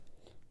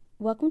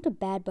Welcome to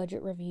Bad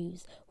Budget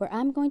Reviews, where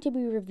I'm going to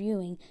be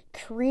reviewing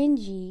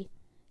cringy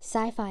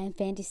sci-fi and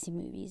fantasy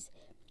movies.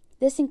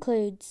 This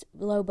includes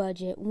low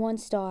budget,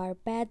 1-star,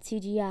 bad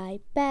CGI,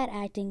 bad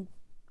acting,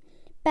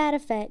 bad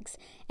effects,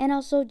 and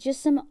also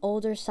just some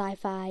older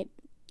sci-fi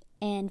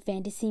and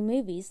fantasy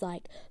movies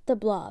like The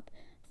Blob,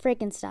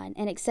 Frankenstein,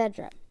 and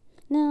etc.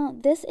 Now,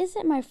 this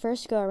isn't my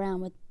first go-around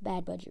with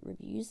Bad Budget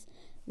Reviews.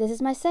 This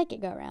is my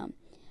second go-around.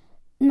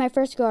 My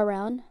first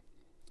go-around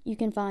you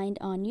can find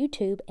on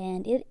YouTube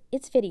and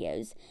its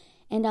videos,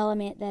 and I'll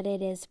admit that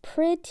it is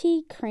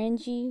pretty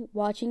cringy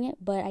watching it,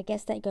 but I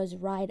guess that goes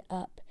right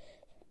up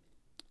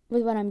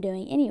with what I'm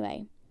doing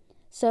anyway.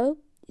 So,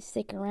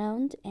 stick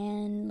around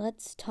and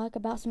let's talk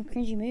about some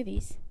cringy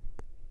movies.